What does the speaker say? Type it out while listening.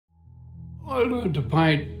I learned to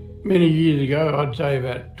paint many years ago, I'd say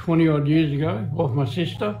about 20 odd years ago, with my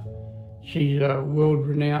sister. She's a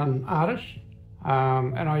world-renowned artist,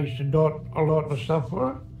 and I used to dot a lot of stuff for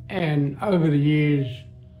her. And over the years,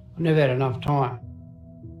 I never had enough time.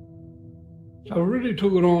 So I really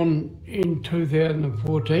took it on in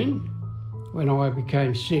 2014 when I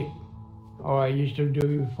became sick. I used to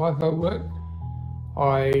do FIFO work.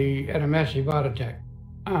 I had a massive heart attack.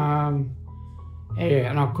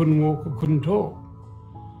 And I couldn't walk, I couldn't talk.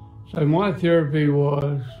 So my therapy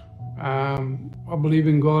was, I believe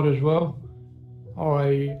in God as well.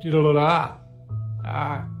 I did a lot of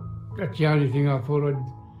art. That's the only thing I thought I'd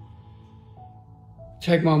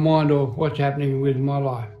take my mind off what's happening with my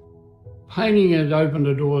life. Painting has opened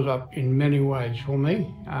the doors up in many ways for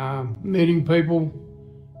me, meeting people.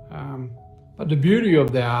 But the beauty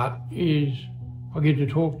of the art is I get to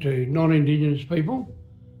talk to non-Indigenous people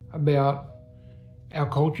about our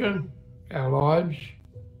culture, our lives,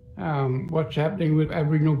 what's happening with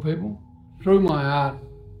Aboriginal people. Through my art,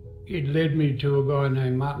 it led me to a guy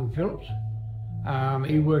named Martin Phillips.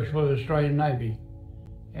 He works for the Australian Navy,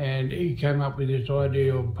 and he came up with this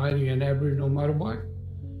idea of painting an Aboriginal motorbike.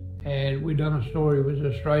 And we done a story with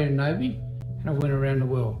the Australian Navy, and I went around the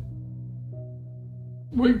world.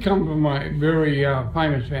 We come from a very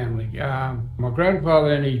famous family. My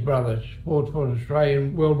grandfather and his brothers fought for Australia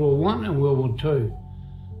in World War I and World War II.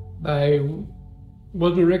 They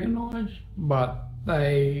wasn't recognised, but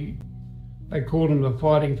they called them the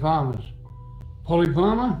fighting farmers. Polly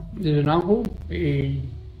Farmer is an uncle. He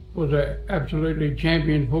was an absolutely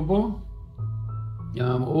champion footballer.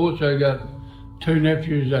 Also got two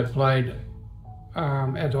nephews that played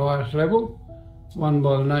at the highest level, one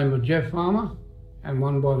by the name of Jeff Farmer and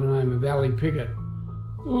one by the name of Ali Pickett.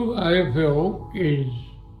 Well, AFL is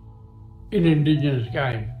an Indigenous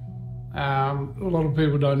game. A lot of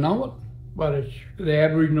people don't know it, but it's the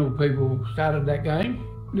Aboriginal people started that game.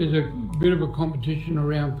 There's a bit of a competition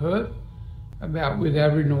around Perth with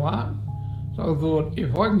Aboriginal art. So I thought,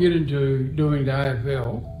 if I can get into doing the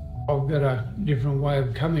AFL, I've got a different way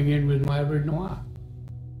of coming in with my Aboriginal art.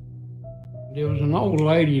 There was an old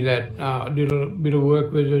lady that I did a bit of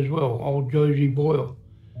work with as well, old Josie Boyle.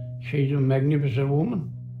 She's a magnificent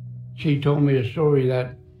woman. She told me a story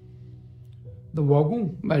that the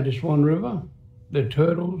Woggle made the Swan River, the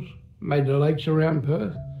Turtles made the lakes around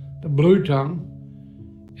Perth, the Blue Tongue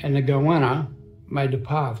and the Goanna made the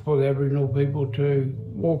path for the Aboriginal people to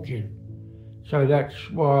walk in. So that's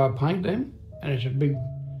why I paint them, and it's a big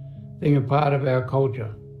thing, a part of our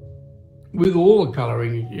culture. With all the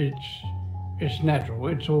colouring, it's natural.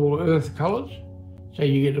 It's all earth colours. So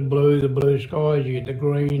you get the blue skies, you get the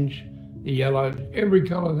greens, the yellows. Every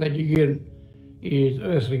colour that you get is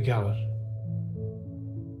earthly colours.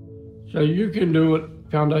 So you can do it.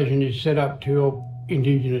 Foundation is set up to help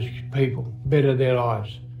Indigenous people better their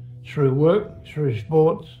lives through work, through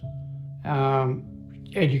sports,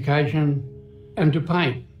 education, and to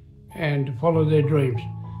paint and to follow their dreams,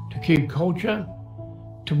 to keep culture,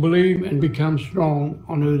 to believe and become strong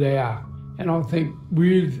on who they are. And I think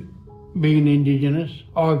with being Indigenous,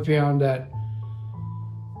 I've found that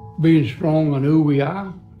being strong on who we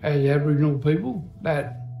are as Aboriginal people,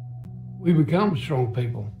 that we become strong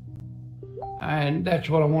people. And that's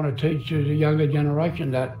what I want to teach to the younger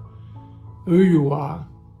generation, that who you are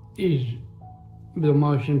is the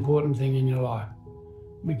most important thing in your life.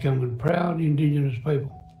 Becoming proud Indigenous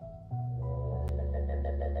people.